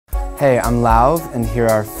Hey, I'm Lauv, and here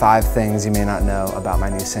are 5 things you may not know about my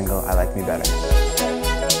new single, I Like Me Better.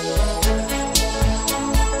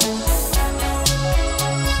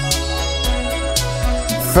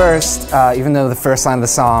 First, even though the first line of the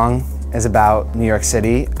song is about New York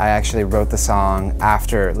City, I actually wrote the song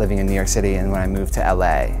after living in New York City and when I moved to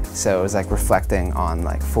LA. So it was like reflecting on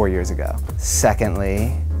like 4 years ago.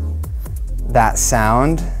 Secondly, that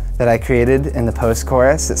sound that I created in the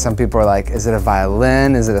post-chorus that some people are like, is it a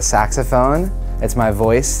violin, is it a saxophone? It's my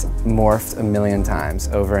voice morphed a million times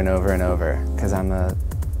over and over and over because I'm a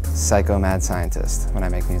psycho mad scientist when I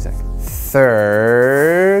make music.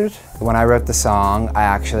 Third, when I wrote the song, I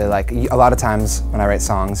actually a lot of times when I write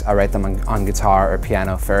songs, I write them on guitar or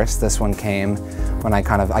piano first. This one came when I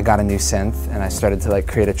got a new synth and I started to like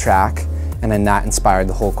create a track, and then that inspired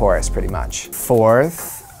the whole chorus pretty much.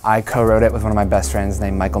 Fourth, I co-wrote it with one of my best friends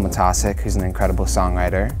named Michael Matosic, who's an incredible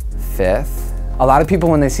songwriter. Fifth, a lot of people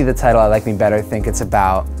when they see the title, I Like Me Better, think it's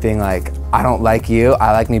about being like, I don't like you,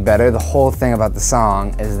 I like me better. The whole thing about the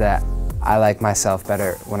song is that I like myself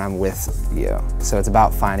better when I'm with you. So it's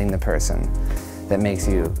about finding the person that makes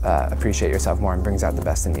you appreciate yourself more and brings out the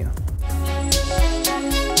best in you.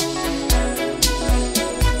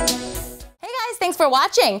 Thanks for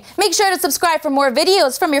watching. Make sure to subscribe for more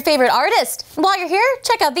videos from your favorite artist. And while you're here,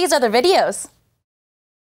 check out these other videos.